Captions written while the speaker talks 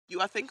you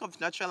are thinking of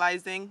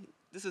naturalizing,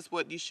 this is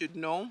what you should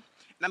know. And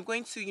I'm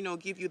going to,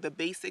 give you the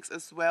basics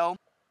as well.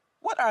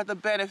 What are the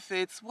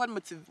benefits? What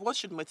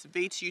should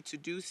motivate you to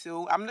do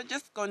so? I'm not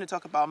just going to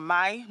talk about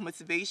my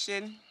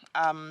motivation,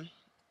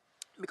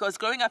 because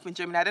growing up in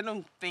Germany, I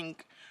didn't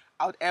think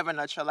I would ever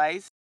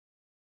naturalize.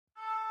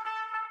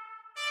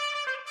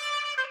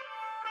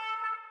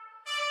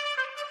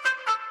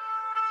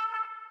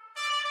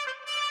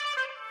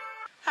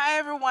 Hi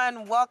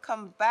everyone,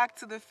 welcome back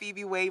to the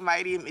Phoebe Way.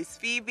 My name is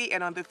Phoebe,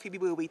 and on the Phoebe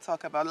Way we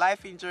talk about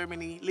life in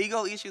Germany,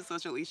 legal issues,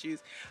 social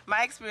issues,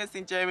 my experience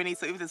in Germany.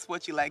 So if this is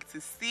what you like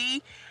to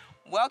see,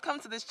 welcome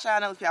to this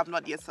channel. If you have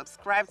not yet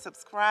subscribed,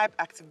 subscribe,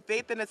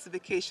 activate the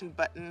notification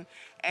button,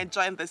 and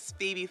join this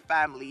Phoebe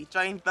family.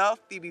 Join the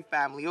Phoebe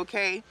family,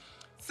 okay?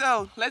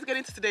 So let's get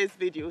into today's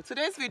video.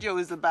 Today's video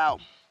is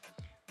about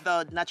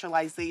the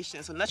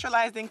naturalization. So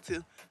naturalizing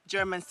to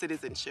German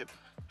citizenship.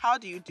 How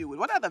do you do it?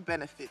 What are the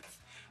benefits?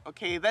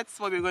 Okay, that's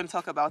what we're going to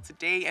talk about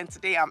today. And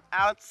today I'm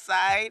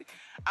outside.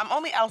 I'm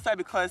only outside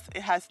because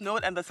it has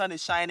snowed and the sun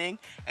is shining.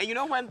 And you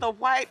know, when the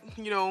white,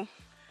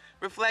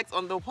 reflects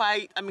on the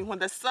white, when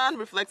the sun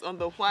reflects on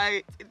the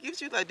white, it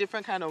gives you a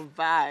different kind of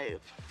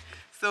vibe.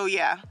 So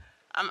yeah,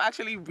 I'm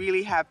actually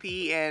really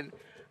happy. And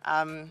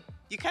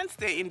you can't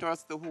stay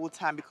indoors the whole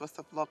time because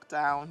of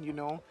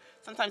lockdown.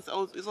 Sometimes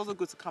it's also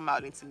good to come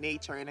out into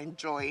nature and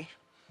enjoy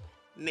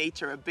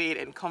nature a bit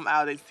and come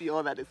out and see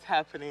all that is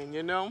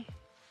happening.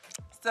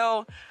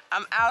 So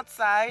I'm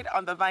outside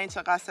on the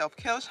Weinstraße of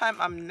Kirchheim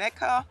am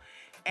Neckar,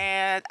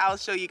 and I'll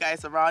show you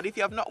guys around. If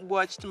you have not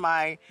watched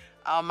my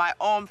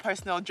own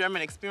personal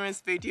German experience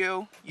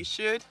video, you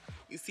should.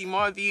 You see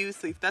more views,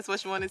 so if that's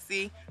what you want to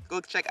see, go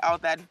check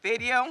out that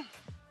video.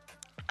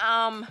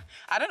 I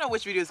don't know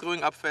which video is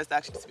going up first,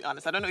 actually, to be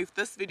honest. I don't know if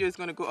this video is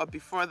going to go up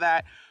before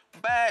that,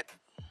 but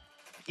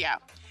yeah.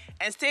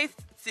 And stay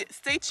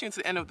tuned to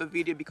the end of the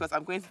video, because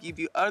I'm going to give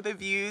you other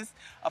views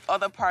of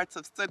other parts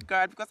of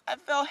Stuttgart, because I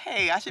felt,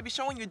 hey, I should be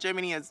showing you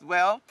Germany as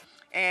well.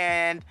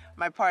 And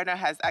my partner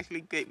has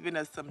actually given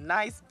us some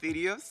nice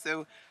videos,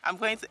 so I'm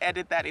going to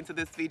edit that into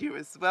this video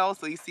as well,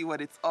 so you see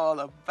what it's all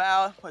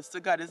about, what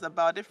Stuttgart is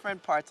about,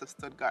 different parts of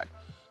Stuttgart.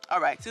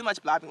 All right, too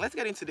much blabbing. Let's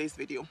get into today's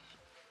video.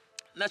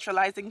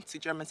 Naturalizing to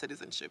German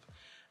citizenship.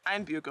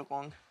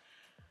 Einbürgerung.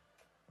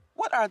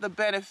 What are the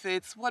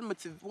benefits? What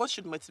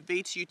should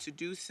motivate you to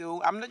do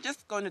so? I'm not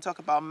just going to talk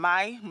about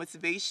my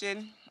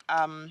motivation,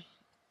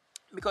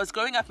 because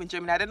growing up in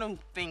Germany, I didn't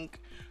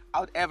think I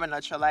would ever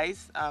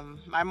naturalize.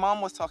 My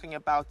mom was talking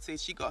about it.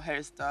 She got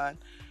hers done,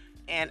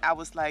 and I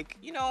was like,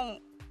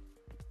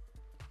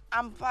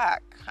 I'm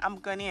black. I'm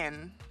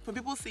Ghanaian. When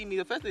people see me,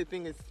 the first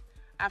thing is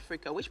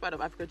Africa. Which part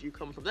of Africa do you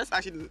come from? That's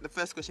actually the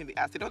first question they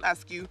ask. They don't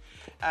ask you,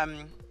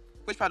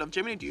 which part of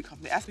Germany do you come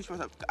from? They ask me, which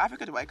part of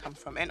Africa do I come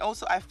from? And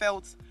also I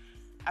felt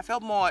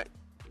more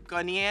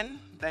Ghanaian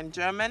than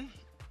German.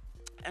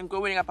 And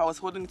growing up, I was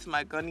holding to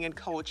my Ghanaian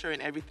culture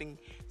and everything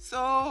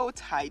so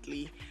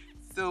tightly.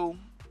 So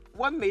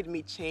what made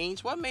me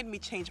change? What made me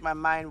change my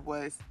mind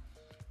was,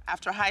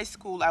 after high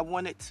school, I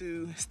wanted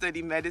to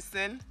study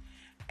medicine.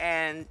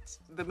 And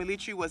the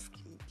military was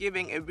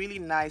giving a really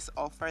nice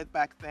offer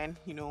back then,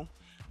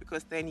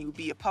 because then you'd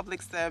be a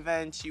public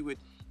servant, you'd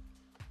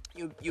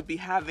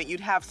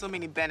have so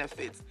many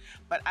benefits.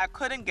 But I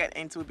couldn't get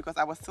into it because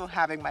I was still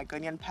having my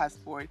Ghanaian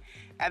passport.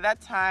 At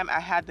that time, I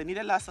had the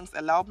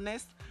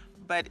Niederlassungserlaubnis,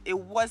 but it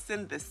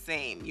wasn't the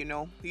same.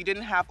 You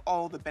didn't have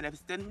all the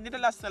benefits. The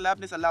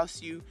Niederlassungserlaubnis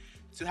allows you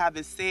to have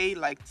a say,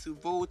 like to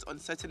vote on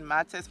certain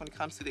matters when it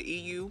comes to the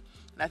EU,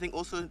 and I think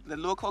also the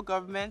local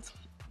government,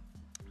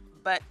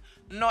 but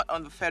not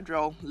on the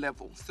federal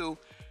level. So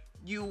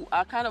you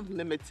are kind of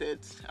limited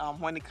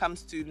when it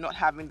comes to not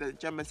having the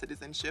German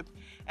citizenship.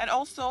 And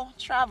also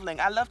traveling.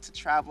 I love to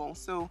travel.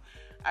 So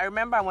I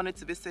remember I wanted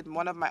to visit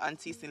one of my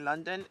aunties in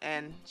London,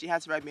 and she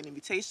had to write me an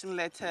invitation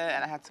letter,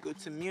 and I had to go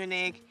to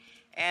Munich.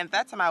 And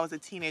that time I was a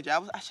teenager.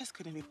 I just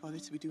couldn't be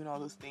bothered to be doing all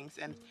those things.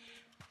 And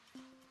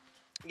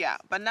yeah,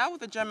 but now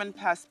with the German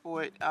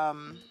passport,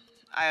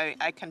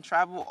 I can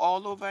travel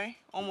all over,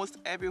 almost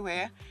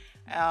everywhere.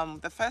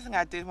 The first thing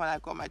I did when I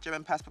got my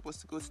German passport was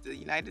to go to the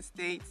United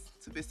States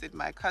to visit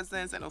my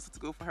cousins, and also to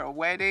go for her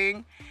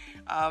wedding.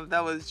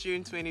 That was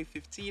June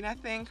 2015, I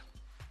think.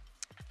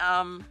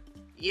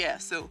 Yeah,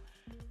 so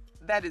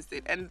that is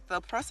it. And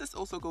the process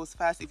also goes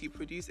fast if you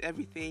produce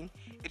everything.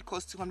 It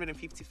costs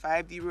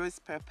 255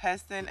 euros per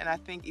person, and I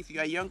think if you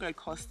are younger, it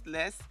costs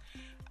less.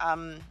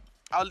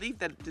 I'll leave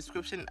the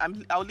description.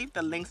 I'll leave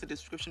the links in the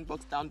description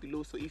box down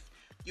below. So if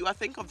you are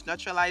thinking of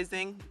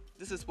naturalizing,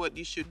 this is what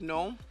you should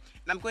know.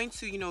 And I'm going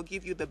to,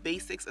 give you the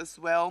basics as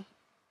well,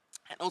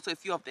 and also a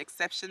few of the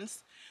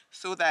exceptions,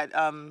 so that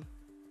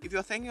if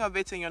you're thinking of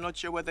it and you're not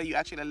sure whether you're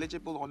actually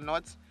eligible or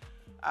not,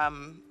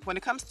 when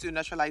it comes to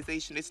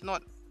naturalization, it's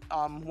not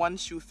one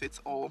shoe fits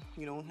all.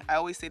 I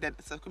always say that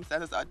the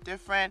circumstances are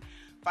different.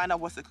 Find out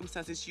what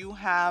circumstances you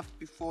have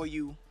before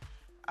you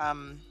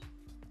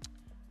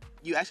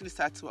actually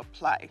start to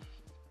apply.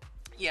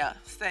 Yeah,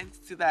 thanks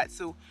to that.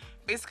 So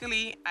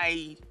basically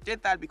I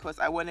did that because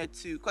I wanted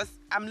to, because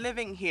I'm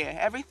living here.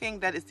 Everything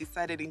that is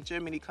decided in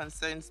Germany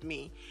concerns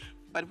me.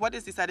 But what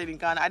is decided in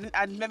Ghana,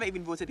 I'd never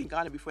even voted in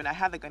Ghana before, and I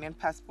had the Ghanaian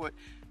passport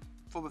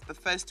for the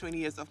first 20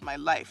 years of my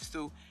life.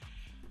 So,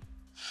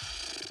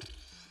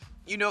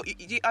 you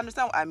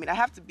understand what I mean? I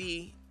have to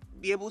be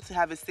able to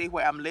have a say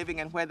where I'm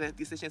living and where the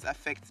decisions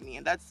affect me.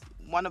 And that's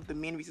one of the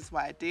main reasons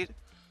why I did.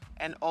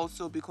 And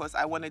also because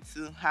I wanted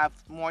to have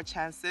more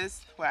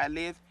chances where I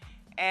live.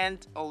 And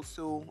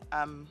also,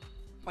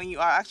 when you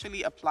are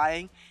actually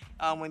applying,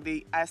 when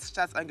they ask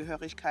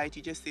Staatsangehörigkeit,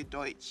 you just say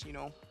Deutsch,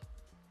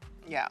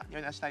 Yeah,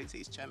 your nationality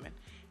is German.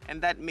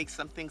 And that makes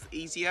some things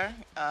easier.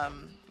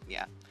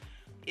 Yeah.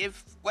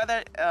 If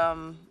whether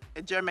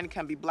a German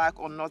can be black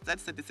or not,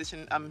 that's a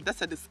decision,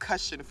 that's a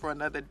discussion for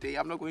another day.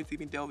 I'm not going to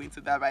even delve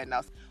into that right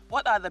now.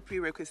 What are the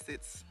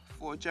prerequisites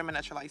for German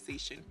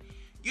naturalization?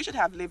 You should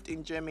have lived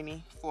in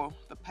Germany for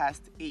the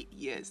past 8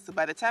 years. So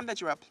by the time that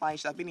you're applying, you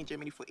should have been in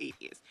Germany for 8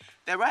 years.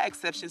 There are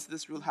exceptions to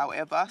this rule,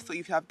 however. So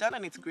if you have done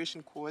an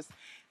integration course,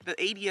 the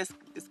 8 years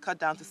is cut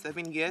down to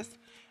 7 years.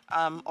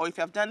 Or if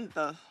you have done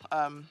the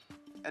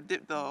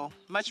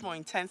much more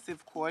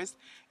intensive course,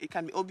 it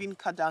can be been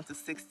cut down to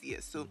 6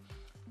 years. So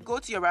go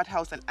to your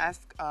Rathaus and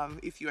ask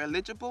if you're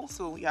eligible.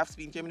 So you have to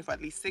be in Germany for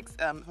at least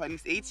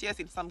 8 years,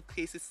 in some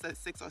cases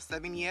 6 or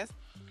 7 years.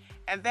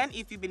 And then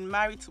if you've been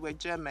married to a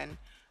German,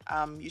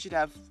 you should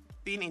have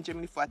been in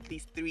Germany for at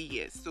least 3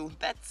 years. So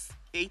that's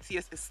 8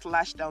 years is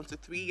slashed down to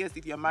 3 years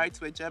if you're married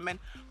to a German.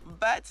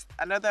 But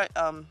another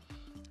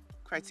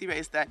criteria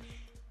is that,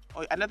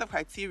 or another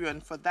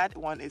criterion for that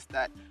one is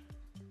that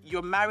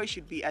your marriage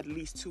should be at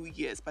least 2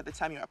 years by the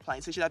time you're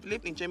applying. So you should have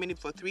lived in Germany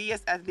for 3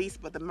 years at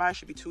least, but the marriage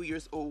should be 2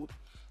 years old,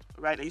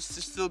 right? And you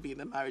should still be in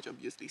the marriage,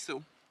 obviously.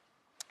 So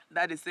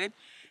that is it.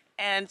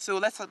 And so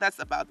that's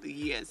about the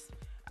years.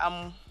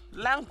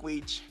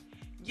 Language.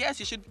 Yes,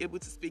 you should be able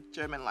to speak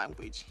German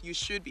language. You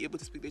should be able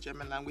to speak the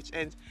German language.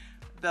 And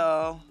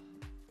the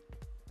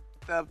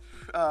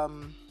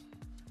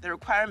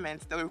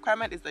requirement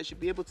is that you should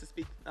be able to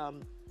speak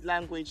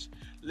language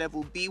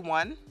level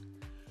B1.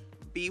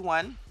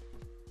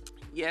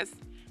 Yes.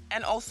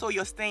 And also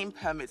your staying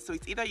permit. So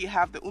it's either you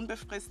have the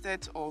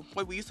unbefristet, or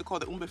what we used to call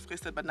the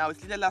unbefristet, but now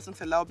it's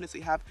Niederlassungserlaubnis. So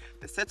you have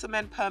the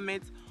settlement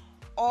permit,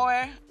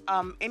 or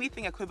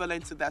anything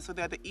equivalent to that. So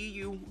there are the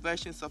EU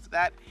versions of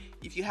that.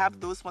 If you have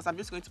those ones, I'm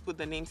just going to put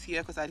the names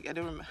here because I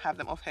don't have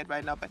them off head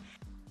right now. But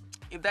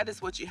if that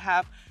is what you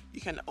have,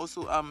 you can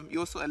also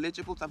you're also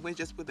eligible. So I'm going to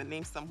just put the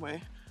name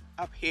somewhere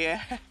up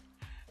here.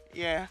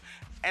 Yeah.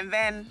 And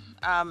then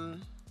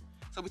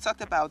so we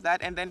talked about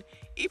that. And then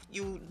if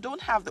you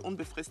don't have the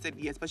unbefristet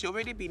years, but you've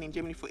already been in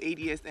Germany for 8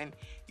 years and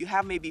you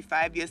have maybe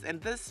 5 years, and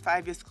this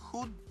 5 years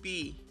could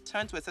be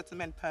turned to a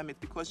settlement permit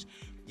because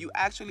you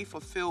actually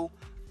fulfill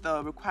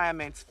the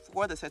requirements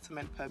for the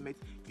settlement permit,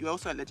 you're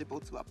also eligible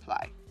to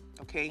apply.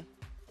 Okay.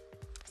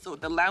 So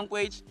the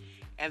language,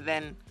 and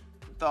then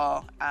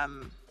the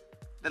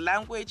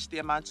language, the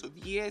amount of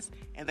years,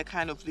 and the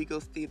kind of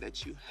legal stay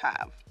that you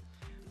have.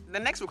 The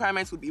next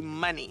requirements would be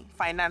money,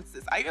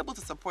 finances. Are you able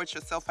to support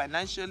yourself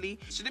financially?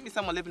 You shouldn't be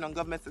someone living on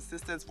government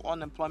assistance for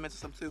unemployment or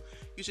something.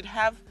 You should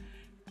have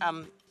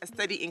a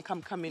steady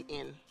income coming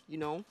in,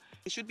 You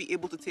should be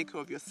able to take care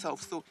of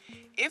yourself. So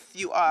if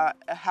you are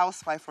a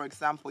housewife, for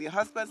example, your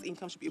husband's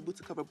income should be able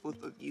to cover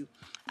both of you.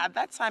 At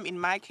that time, in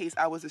my case,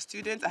 I was a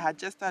student. I had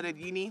just started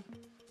uni,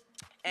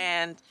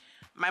 and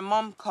my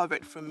mom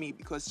covered for me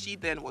because she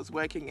then was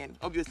working, and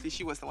obviously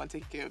she was the one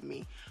taking care of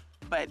me.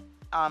 But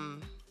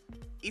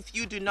if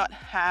you do not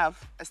have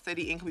a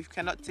steady income, if you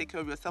cannot take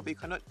care of yourself, you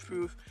cannot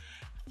prove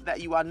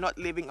that you are not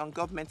living on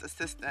government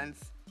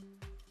assistance,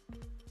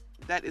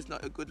 that is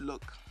not a good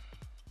look.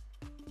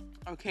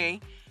 Okay,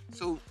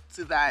 so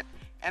to that.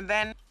 And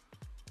then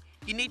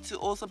you need to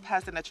also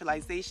pass the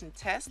naturalization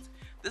test.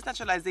 This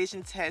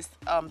naturalization test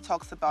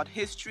talks about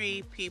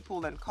history,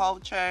 people, and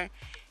culture.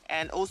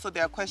 And also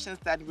there are questions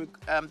that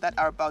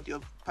are about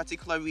your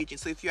particular region.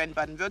 So if you're in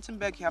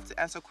Baden-Württemberg, you have to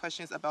answer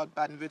questions about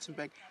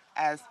Baden-Württemberg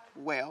as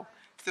well.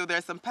 So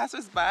there's some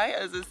passers-by,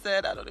 as I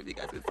said. I don't know if you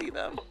guys can see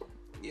them.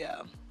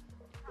 Yeah.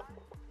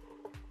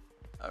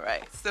 All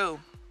right, so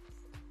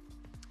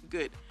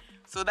good.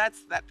 So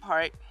that's that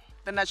part.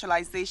 The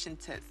naturalization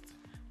test.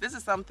 This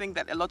is something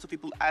that a lot of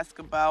people ask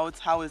about.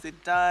 How is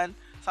it done?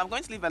 So I'm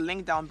going to leave a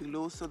link down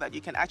below so that you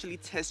can actually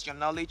test your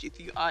knowledge if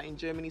you are in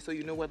Germany, so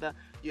you know whether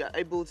you are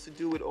able to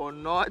do it or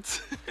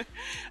not.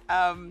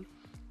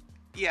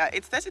 Yeah,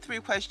 it's 33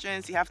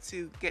 questions. You have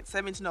to get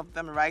 17 of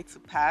them right to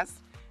pass.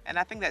 And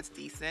I think that's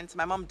decent.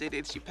 My mom did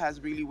it. She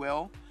passed really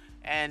well.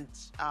 And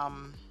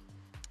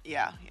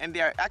yeah, and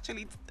there are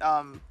actually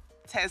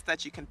tests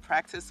that you can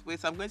practice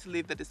with. So I'm going to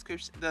leave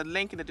the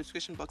link in the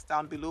description box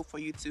down below for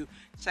you to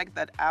check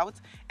that out.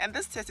 And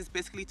this test is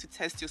basically to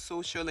test your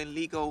social and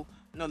legal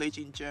knowledge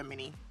in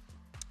Germany.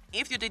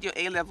 If you did your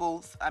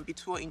A-levels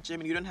before in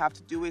Germany, you don't have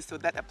to do it. So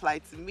that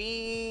applied to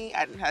me.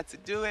 I didn't have to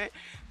do it.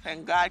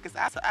 Thank God, because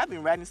I've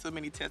been writing so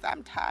many tests.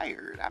 I'm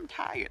tired.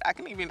 I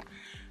can't even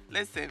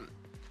listen.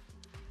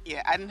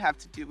 Yeah, I didn't have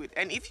to do it.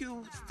 And if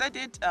you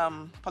studied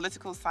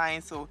political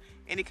science or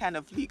any kind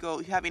of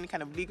legal, you have any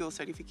kind of legal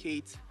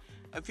certificate,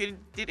 if you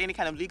did any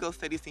kind of legal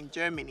studies in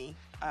Germany,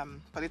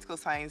 political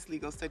science,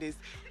 legal studies,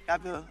 you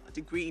have a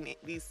degree in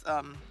these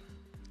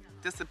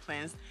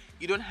disciplines,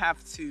 you don't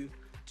have to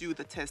do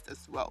the test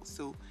as well.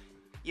 So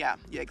yeah,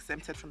 you're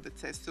exempted from the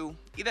test. So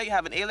either you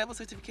have an A-level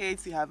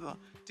certificate, you have a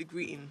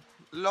degree in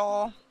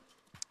law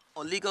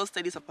or legal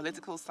studies or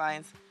political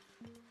science,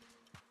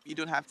 you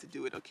don't have to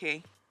do it,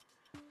 okay?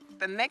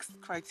 The next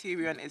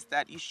criterion is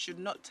that you should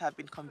not have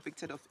been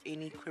convicted of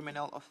any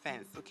criminal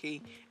offense, okay?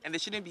 And there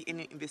shouldn't be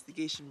any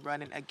investigation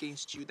running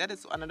against you. That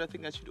is another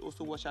thing that you should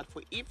also watch out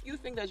for. If you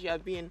think that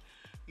you've been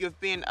you're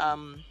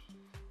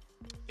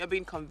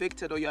being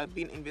convicted or you are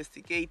being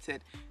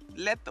investigated,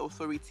 let the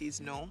authorities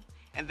know,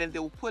 and then they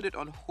will put it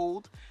on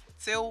hold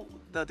till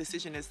the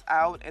decision is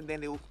out, and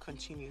then they will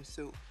continue.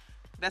 So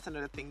that's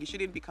another thing. You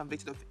shouldn't be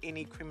convicted of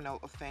any criminal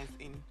offense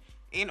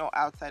in or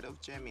outside of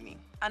Germany.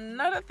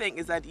 Another thing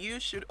is that you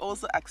should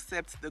also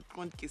accept the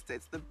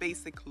Grundgesetz, the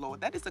basic law.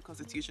 That is the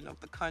constitution of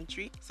the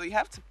country. So you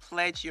have to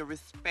pledge your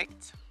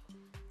respect,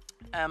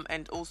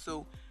 and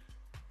also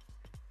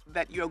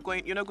that you're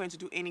not going to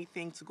do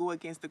anything to go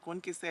against the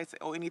Grundgesetz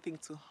or anything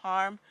to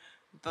harm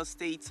the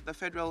state, the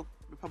Federal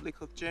Republic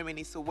of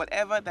Germany. So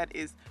whatever that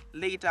is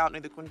laid down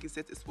in the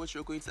Grundgesetz is what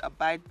you're going to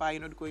abide by.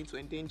 You're not going to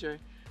endanger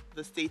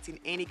the state in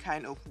any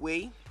kind of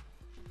way.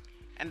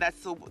 And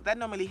that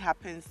normally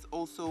happens.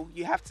 Also,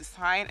 you have to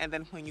sign, and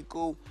then when you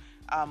go,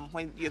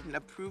 when you have been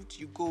approved,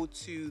 you go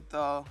to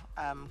the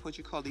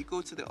you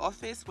go to the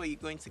office where you're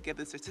going to get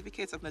the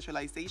certificates of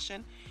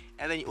naturalization,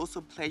 and then you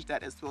also pledge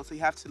that as well. So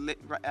you have to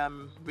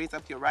raise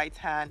up your right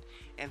hand,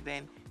 and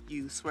then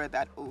you swear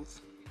that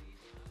oath.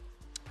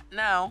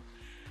 Now,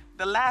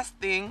 the last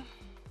thing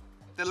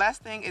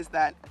is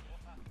that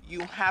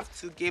you have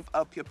to give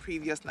up your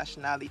previous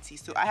nationality.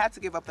 So I had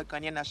to give up the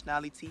Ghanaian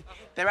nationality.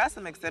 There are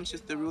some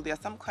exemptions to the rule. There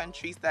are some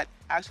countries that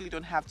actually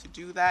don't have to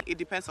do that. It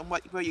depends on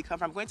where you come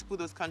from. I'm going to put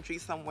those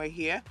countries somewhere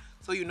here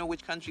so you know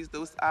which countries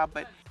those are,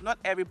 but not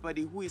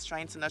everybody who is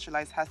trying to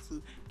naturalize has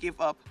to give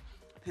up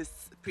his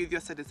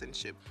previous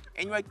citizenship.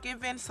 And you are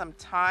given some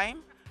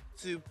time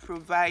to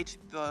provide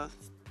the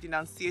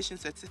denunciation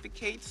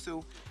certificate.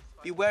 So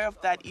beware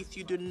of that. If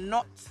you do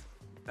not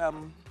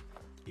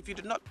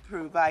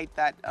provide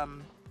that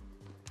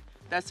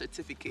that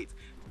certificate,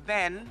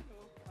 then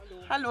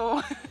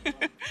hello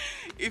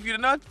if you do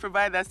not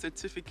provide that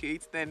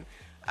certificate, then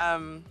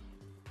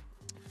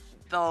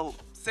the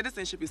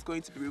citizenship is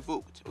going to be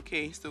revoked,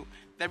 okay? So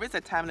there is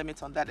a time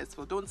limit on that as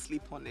well. Don't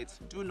sleep on it.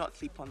 Do not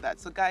sleep on that.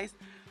 So guys,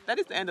 that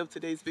is the end of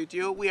today's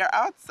video. We are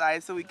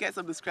outside, so we get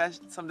some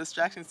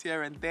distractions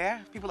here and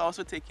there. People are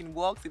also taking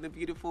walks in the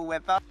beautiful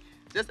weather,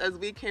 just as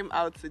we came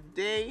out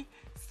today.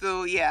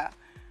 So yeah,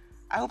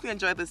 I hope you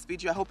enjoyed this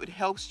video. I hope it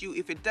helps you.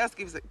 If it does,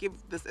 give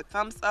this a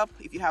thumbs up.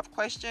 If you have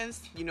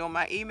questions, you know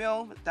my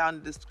email down in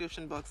the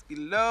description box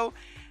below.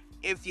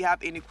 If you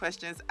have any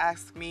questions,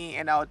 ask me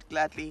and I would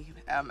gladly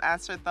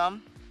answer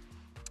them.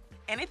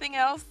 Anything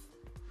else?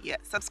 Yeah,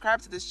 subscribe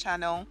to this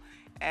channel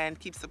and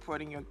keep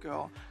supporting your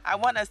girl. I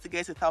want us to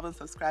get to 1,000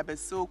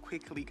 subscribers so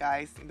quickly,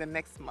 guys, in the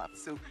next month.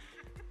 So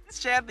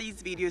share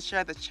these videos,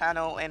 share the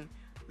channel, and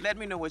let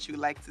me know what you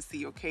like to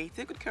see, okay?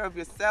 Take good care of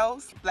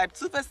yourselves. Bleib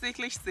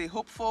zuversichtlich, stay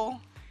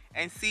hopeful,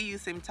 and see you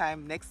same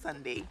time next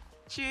Sunday.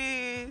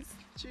 Cheers!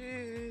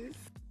 Cheers!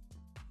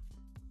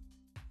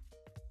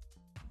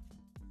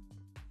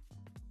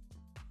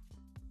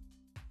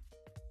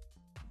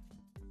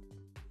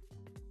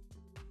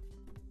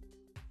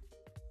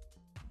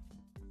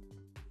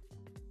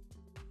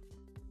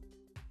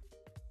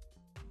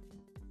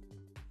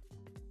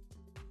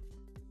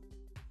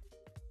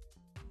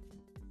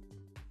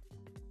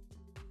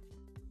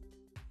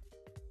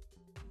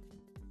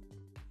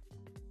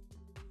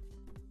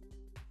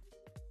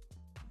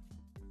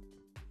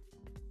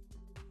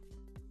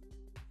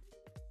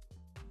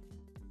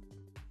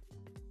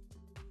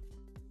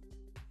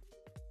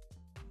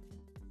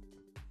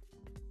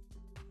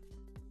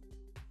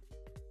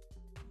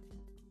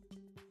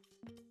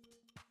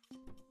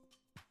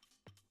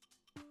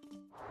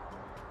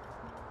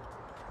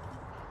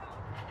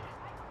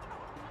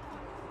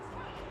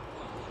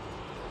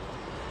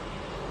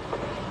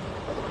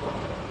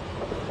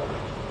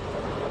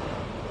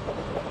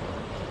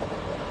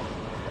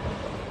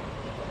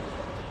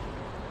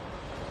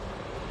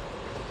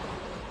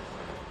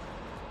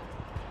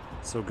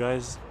 So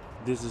guys,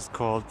 this is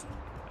called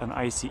an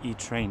ICE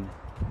train,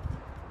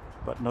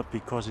 but not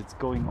because it's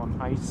going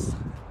on ice.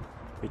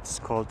 It's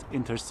called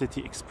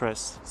Intercity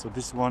Express. So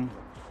this one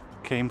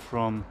came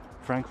from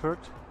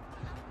Frankfurt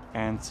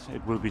and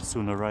it will be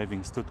soon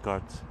arriving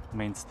Stuttgart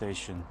main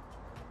station.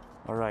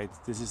 Alright,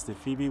 this is the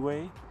Phoebe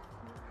Way.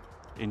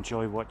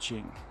 Enjoy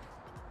watching.